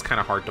cats. That's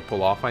kind of hard to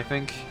pull off, I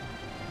think.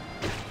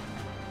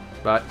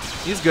 But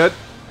he's good.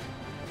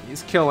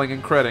 He's killing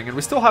and critting. And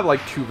we still have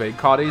like 2 Vague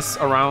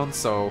Kadis around,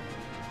 so...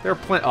 They're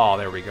plenty... Oh,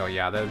 there we go.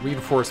 Yeah, the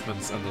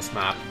reinforcements in this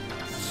map.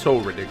 So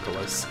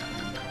ridiculous.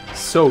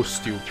 So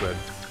stupid.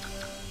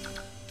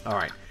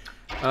 Alright.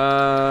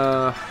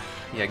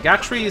 Yeah,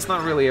 Gatry is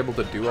not really able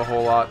to do a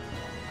whole lot.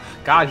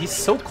 God, he's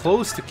so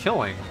close to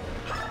killing.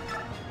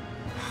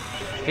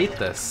 I hate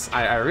this.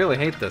 I really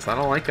hate this. I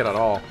don't like it at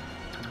all.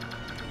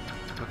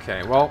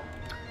 Okay, well,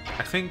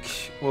 I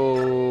think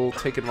we'll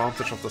take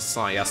advantage of the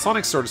Sonic. Yeah,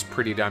 Sonic Sword is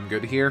pretty damn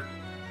good here.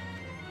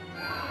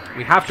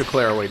 We have to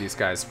clear away these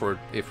guys for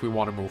if we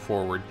want to move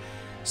forward.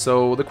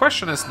 So the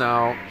question is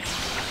now,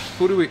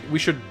 who do we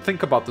should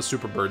think about the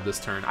Super Bird this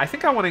turn. I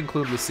think I want to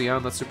include Lucia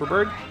on the Super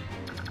Bird.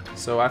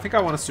 So I think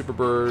I want a Super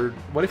Bird.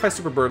 What if I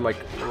Super Bird like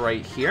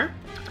right here?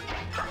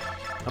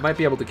 I might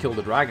be able to kill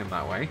the dragon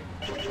that way.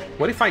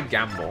 What if I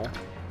gamble?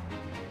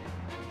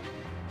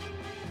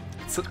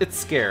 It's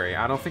scary.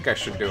 I don't think I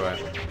should do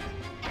it.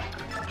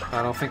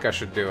 I don't think I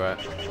should do it.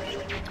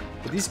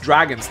 But these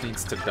dragons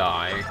needs to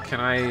die. Can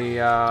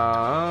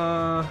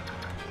I,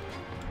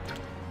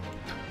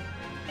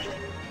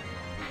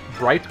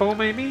 Brightbow,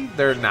 maybe?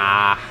 They're...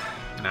 Nah.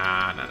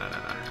 Nah.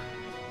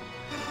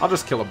 I'll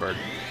just kill a bird.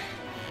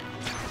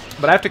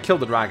 But I have to kill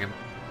the dragon.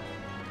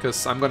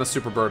 Because I'm going to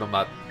Super Bird on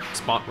that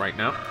spot right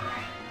now.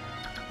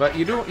 But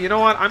you know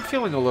what? I'm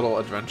feeling a little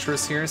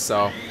adventurous here,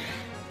 so...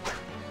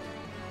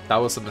 That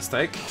was a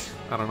mistake.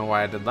 I don't know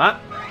why I did that.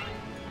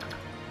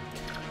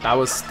 That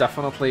was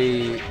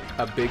definitely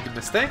a big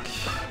mistake.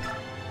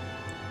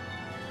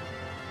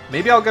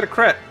 Maybe I'll get a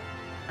crit.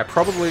 I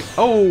probably...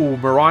 Oh,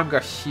 Miraim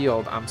got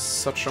healed. I'm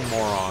such a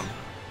moron.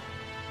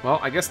 Well,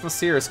 I guess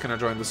Nasir is gonna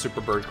join the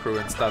Super Bird crew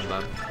instead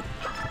then.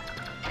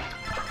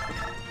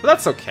 But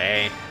that's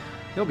okay.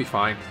 He'll be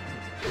fine.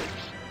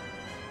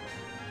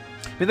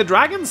 I mean, the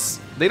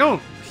dragons, they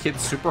don't hit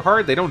super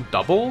hard. They don't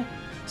double.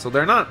 So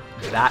they're not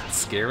that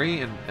scary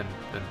in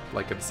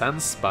like, in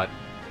sense, but...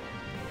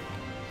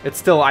 It's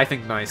still, I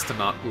think, nice to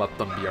not let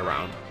them be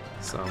around.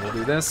 So we'll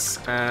do this,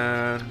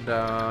 and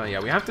yeah,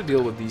 we have to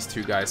deal with these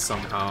 2 guys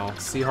somehow.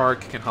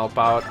 Seahark can help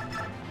out.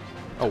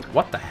 Oh,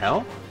 what the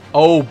hell?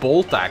 Oh,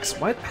 Bolt Axe.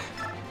 What?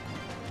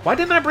 Why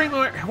didn't I bring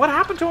my... What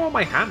happened to all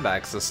my hand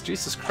axes?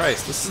 Jesus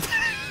Christ, this is...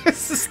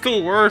 this is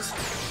the worst.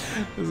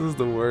 This is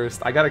the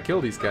worst. I gotta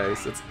kill these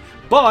guys.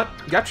 But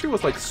Gatry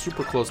was like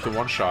super close to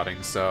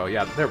one-shotting, so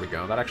yeah, there we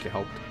go. That actually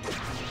helped.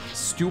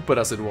 Stupid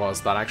as it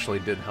was, that actually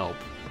did help.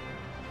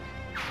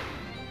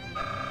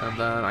 And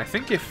then I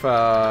think if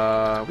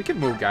we can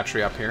move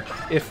Gatry up here.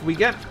 If we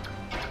get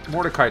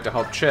Mordecai to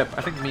help Chip,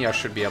 I think Mia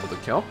should be able to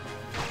kill.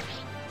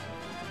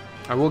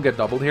 I will get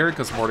doubled here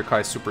because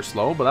Mordecai is super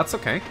slow, but that's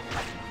okay.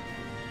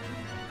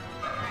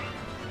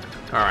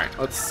 Alright,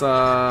 let's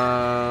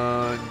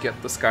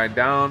get this guy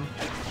down.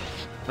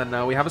 And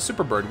now we have a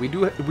Super Bird. We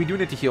do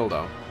need to heal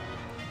though.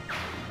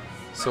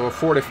 So a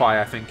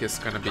Fortify I think is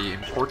going to be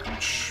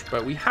important,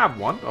 but we have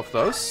one of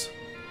those.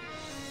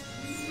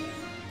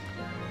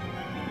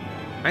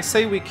 I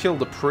say we kill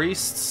the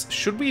priests.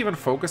 Should we even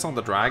focus on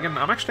the dragon?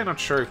 I'm actually not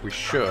sure if we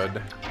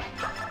should.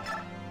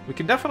 We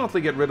can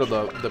definitely get rid of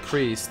the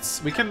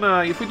priests. We can,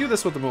 if we do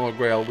this with the Molar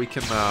Grail, we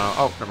can,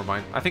 oh, never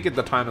mind. I think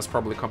the time has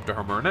probably come to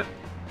hammer it.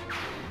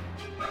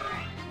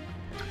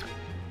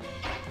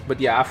 But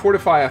yeah, a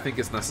Fortify I think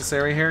is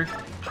necessary here.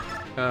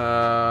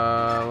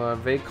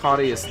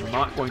 Vekati is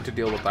not going to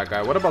deal with that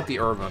guy. What about the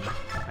Urvan?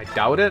 I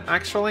doubt it,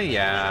 actually.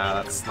 Yeah,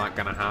 that's not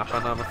gonna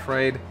happen, I'm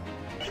afraid.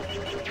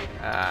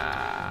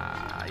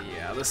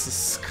 Yeah, this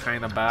is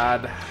kind of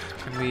bad.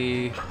 Can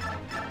we...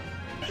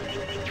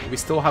 Do we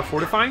still have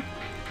Fortify?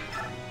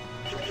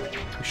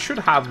 We should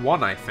have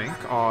one, I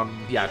think,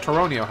 on... Yeah,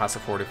 Toronio has a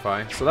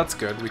Fortify, so that's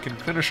good. We can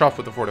finish off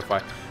with the Fortify.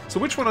 So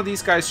which one of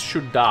these guys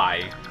should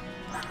die?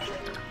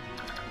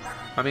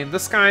 I mean,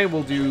 this guy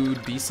will do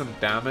decent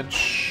damage.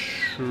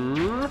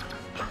 Sure.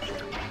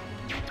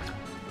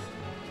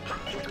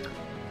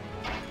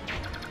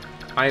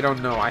 I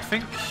don't know. I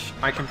think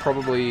I can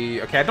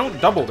probably... Okay, I don't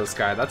double this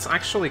guy. That's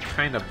actually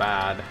kind of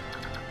bad.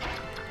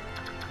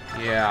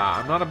 Yeah,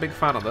 I'm not a big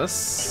fan of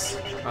this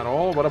at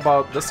all. What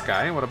about this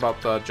guy? What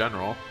about the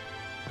general?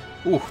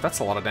 Ooh, that's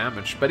a lot of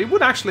damage. But it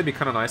would actually be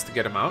kind of nice to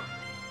get him out.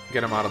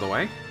 Get him out of the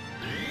way.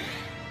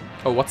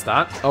 Oh, what's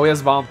that? Oh, he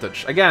has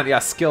Vantage. Again, yeah,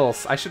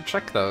 skills. I should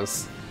check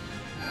those.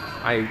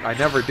 I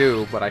never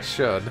do, but I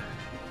should.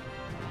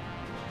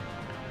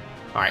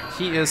 Alright,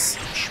 he is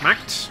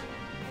smacked.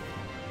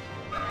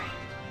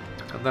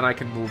 And then I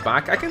can move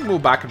back. I can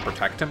move back and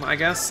protect him, I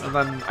guess. And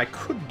then I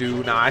could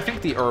do... Nah, I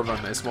think the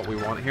Urvan is what we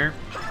want here.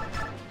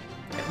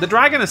 The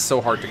dragon is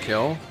so hard to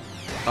kill.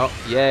 Oh,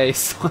 yay.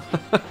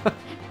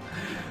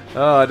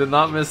 Oh, I did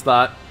not miss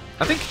that.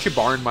 I think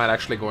Chibarn might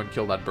actually go and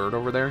kill that bird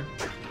over there.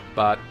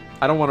 But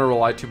I don't want to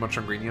rely too much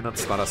on green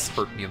units. That has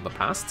hurt me in the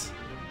past.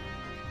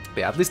 But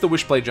yeah, at least the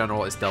Wishblade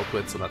General is dealt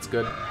with, so that's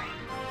good.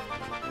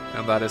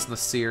 And that is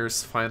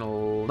Nasir's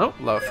final...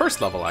 No, first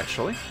level,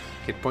 actually.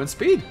 Hit point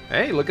speed.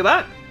 Hey, look at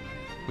that.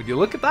 Would you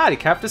look at that? He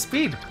capped his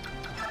speed.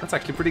 That's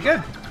actually pretty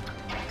good.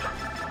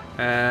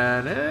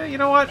 And, you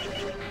know what?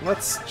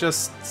 Let's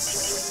just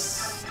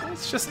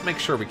make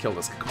sure we kill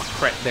this. Come on,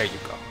 crit. There you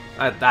go.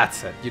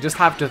 That's it. You just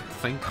have to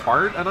think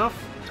hard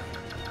enough.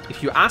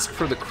 If you ask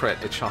for the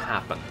crit, it shall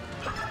happen.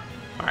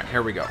 Alright,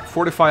 here we go.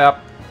 Fortify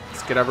up.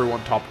 Let's get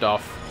everyone topped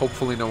off.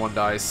 Hopefully no one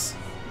dies.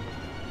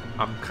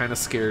 I'm kind of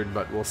scared,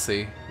 but we'll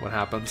see what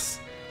happens.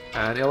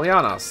 And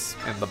Iliana's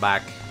in the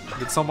back.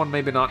 Did someone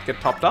maybe not get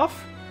topped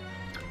off?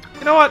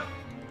 You know what?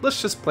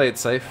 Let's just play it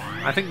safe.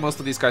 I think most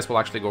of these guys will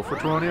actually go for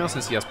Toronio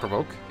since he has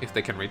Provoke, if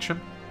they can reach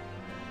him.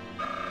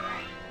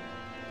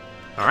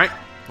 Alright.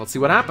 Let's see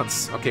what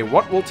happens. Okay,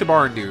 what will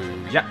Tibarn do?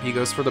 Yeah, he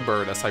goes for the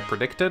bird, as I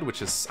predicted,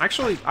 which is...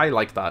 Actually, I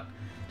like that.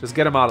 Just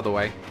get him out of the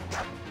way.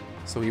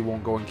 So he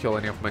won't go and kill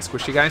any of my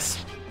squishy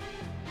guys.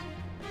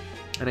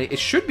 And it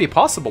should be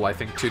possible, I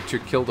think, to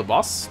kill the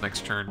boss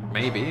next turn.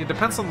 Maybe. It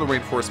depends on the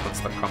reinforcements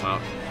that come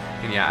out.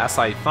 And yeah, as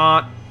I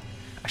thought...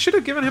 I should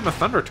have given him a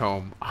Thunder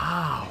Tome.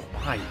 Oh,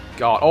 my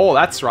god. Oh,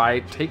 that's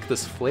right. Take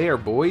this flare,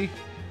 boy.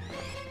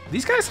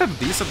 These guys have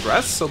decent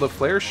rest, so the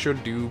flare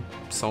should do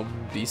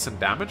some decent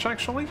damage,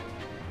 actually.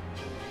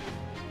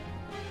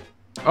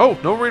 Oh,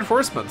 no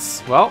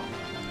reinforcements. Well,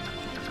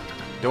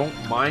 don't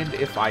mind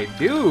if I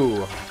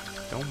do.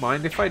 Don't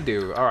mind if I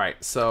do.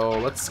 Alright, so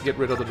let's get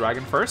rid of the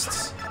dragon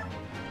first.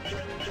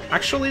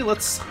 Actually,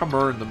 let's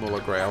hammer the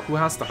Molar Grail. Who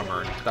has the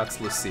hammer?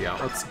 That's Lucia.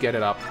 Let's get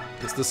it up,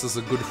 because this is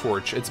a good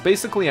forge. It's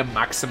basically a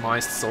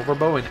maximized silver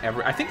bow in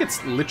every... I think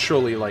it's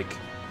literally, like,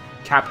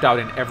 capped out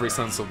in every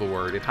sense of the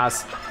word. It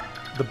has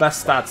the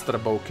best stats that a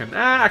bow can...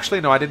 actually,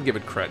 no, I didn't give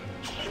it crit.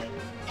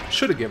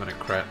 Should have given it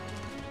crit.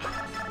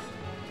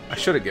 I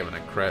should have given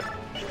it crit.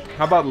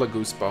 How about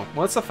Lagoose Bow?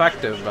 Well, it's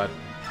effective, but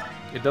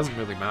it doesn't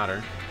really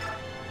matter.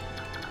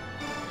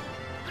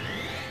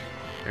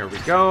 There we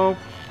go.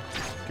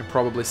 Can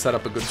probably set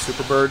up a good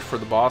Super Bird for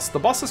the boss. The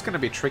boss is going to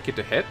be tricky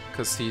to hit,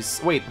 because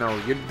he's... Wait, no,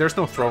 there's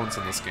no thrones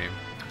in this game.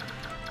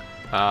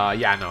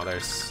 Yeah, no,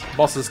 there's...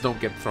 Bosses don't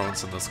get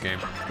thrones in this game,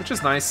 which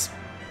is nice.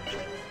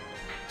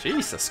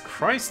 Jesus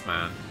Christ,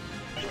 man.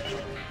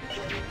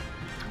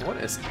 What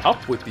is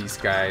up with these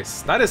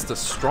guys? That is the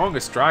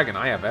strongest dragon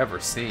I have ever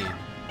seen.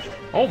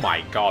 Oh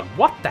my god,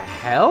 what the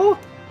hell?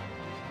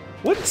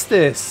 What is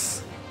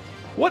this?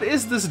 What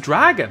is this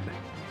dragon?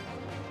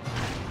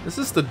 This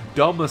is the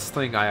dumbest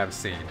thing I have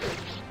seen.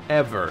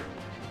 Ever.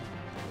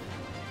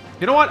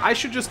 You know what? I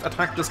should just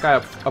attack this guy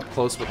up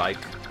close with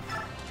Ike.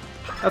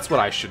 That's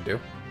what I should do.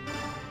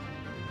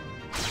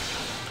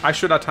 I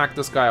should attack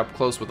this guy up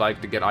close with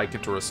Ike to get Ike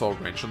into assault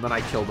range, and then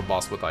I kill the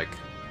boss with Ike.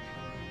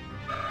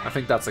 I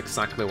think that's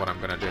exactly what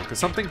I'm gonna do, because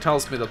something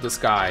tells me that this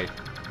guy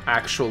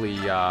actually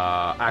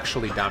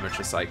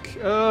damages Ike.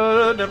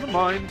 Never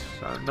mind.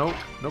 Nope.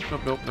 Nope,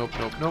 nope, nope, nope,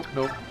 nope, nope,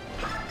 nope.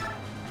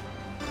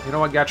 You know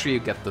what, Gatry? You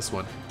get this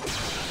one.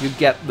 You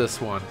get this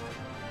one.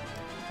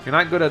 You're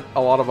not good at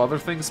a lot of other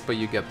things, but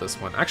you get this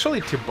one.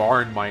 Actually,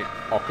 Tibarn might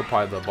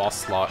occupy the boss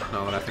slot,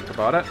 now that I think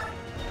about it.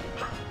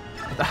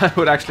 That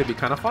would actually be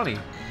kind of funny.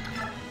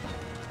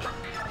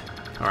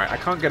 Alright, I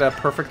can't get a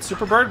perfect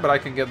Super Bird, but I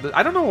can get the...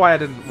 I don't know why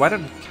didn't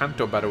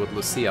Kanto better with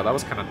Lucia. That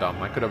was kind of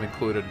dumb. I could have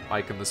included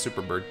Ike in the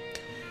Super Bird.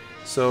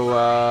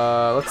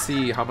 So, let's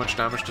see how much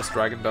damage this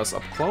dragon does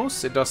up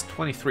close. It does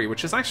 23,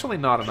 which is actually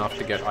not enough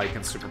to get Ike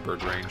in Super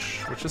Bird range,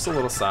 which is a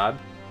little sad.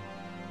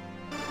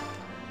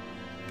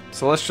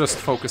 So let's just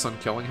focus on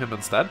killing him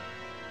instead.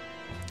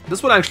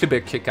 This would actually be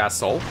a kick-ass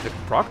soul if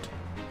procced.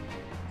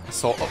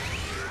 Soul. Oh.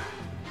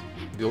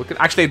 You look at.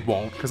 Actually, it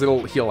won't because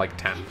it'll heal like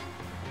 10.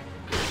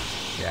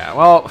 Yeah.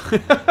 Well,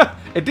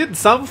 it did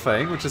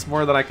something, which is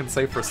more than I can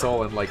say for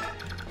soul in like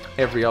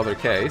every other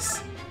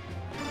case.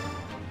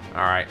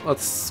 All right,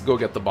 let's go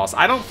get the boss.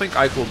 I don't think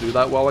Ike will do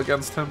that well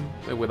against him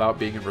without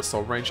being in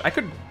resolve range. I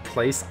could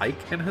place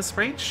Ike in his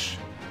range.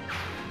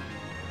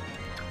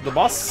 The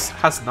boss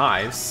has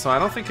knives, so I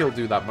don't think he'll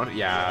do that much.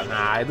 Yeah,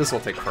 nah, this will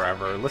take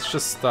forever. Let's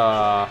just,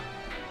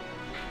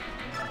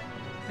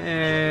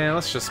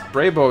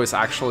 Braybo is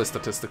actually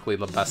statistically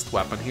the best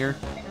weapon here.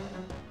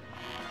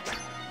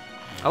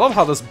 I love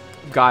how this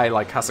guy,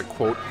 like, has a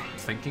quote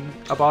thinking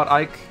about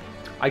Ike.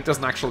 Ike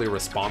doesn't actually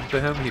respond to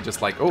him. He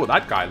just like, oh,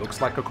 that guy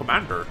looks like a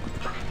commander.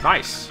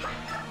 Nice.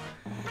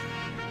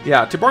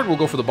 Yeah, Tibarn will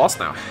go for the boss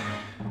now.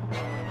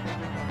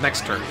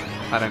 Next turn,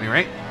 at any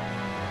rate.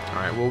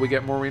 Alright, will we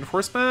get more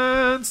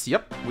reinforcements?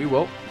 Yep, we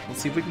will.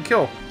 Let's see if we can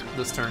kill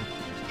this turn.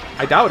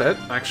 I doubt it,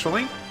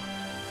 actually.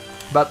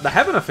 But the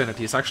Heaven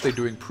Affinity is actually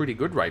doing pretty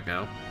good right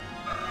now.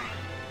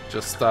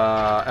 Just,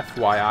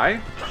 FYI.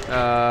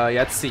 Yeah,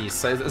 let's see.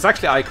 So it's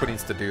actually Ike who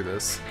needs to do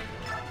this.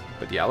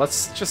 But yeah,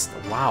 let's just...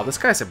 Wow, this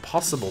guy's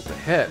impossible to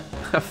hit.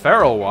 A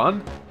feral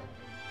one.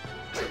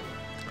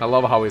 I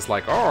love how he's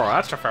like, oh,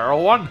 that's a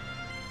feral one.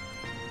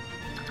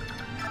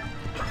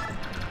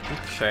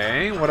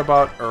 Okay, what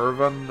about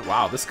Urvan?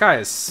 Wow, this guy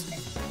is...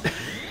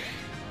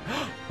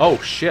 Oh,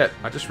 shit.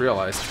 I just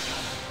realized.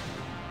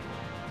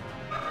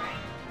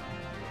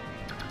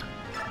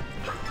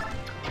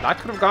 That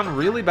could have gone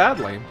really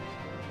badly.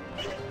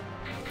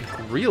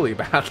 Really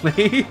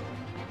badly.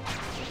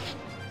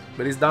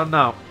 But he's done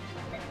now.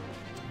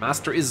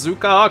 Master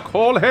Izuka,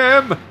 call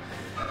him!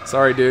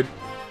 Sorry, dude.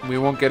 We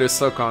won't get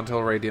Izuka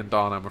until Radiant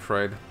Dawn, I'm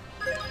afraid.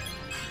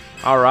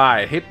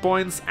 Alright, hit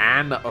points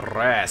and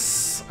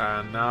res.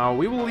 And now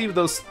we will leave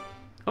those...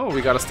 Oh,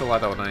 we got a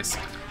stiletto, nice.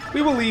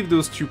 We will leave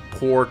those two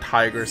poor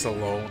tigers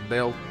alone.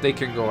 They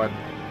can go and...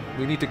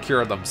 We need to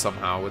cure them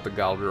somehow with the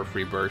Galder of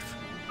Rebirth.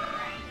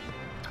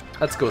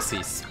 Let's go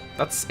cease.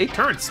 That's 8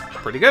 turns.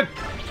 Pretty good.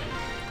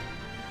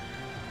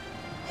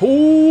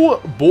 Oh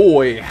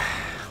boy.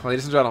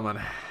 Ladies and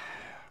gentlemen.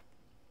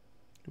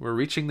 We're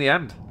reaching the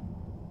end.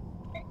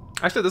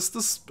 Actually, this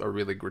is a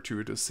really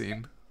gratuitous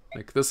scene.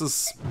 Like, this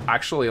is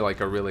actually,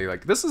 like, a really,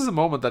 like... This is a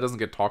moment that doesn't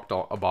get talked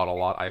about a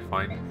lot, I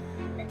find.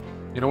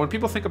 You know, when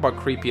people think about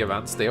creepy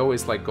events, they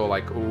always, like, go,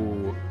 like,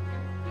 ooh...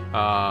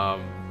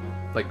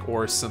 like,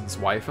 Orson's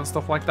wife and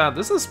stuff like that.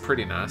 This is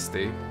pretty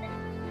nasty.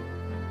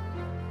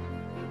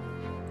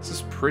 This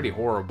is pretty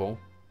horrible.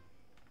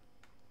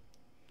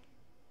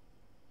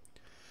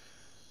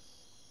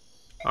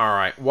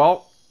 Alright,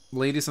 well,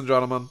 ladies and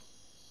gentlemen,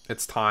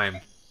 it's time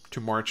to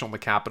march on the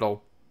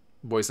capital.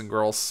 Boys and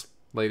girls,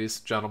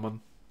 ladies, gentlemen,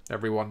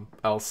 everyone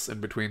else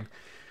in between.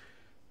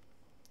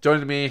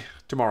 Join me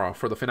tomorrow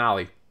for the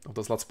finale of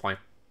this Let's Play.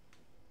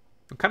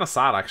 I'm kind of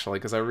sad, actually,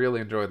 because I really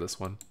enjoyed this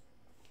one.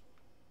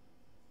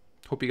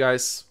 Hope you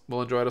guys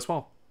will enjoy it as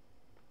well.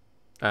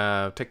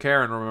 Take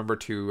care, and remember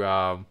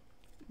to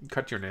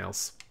cut your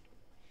nails.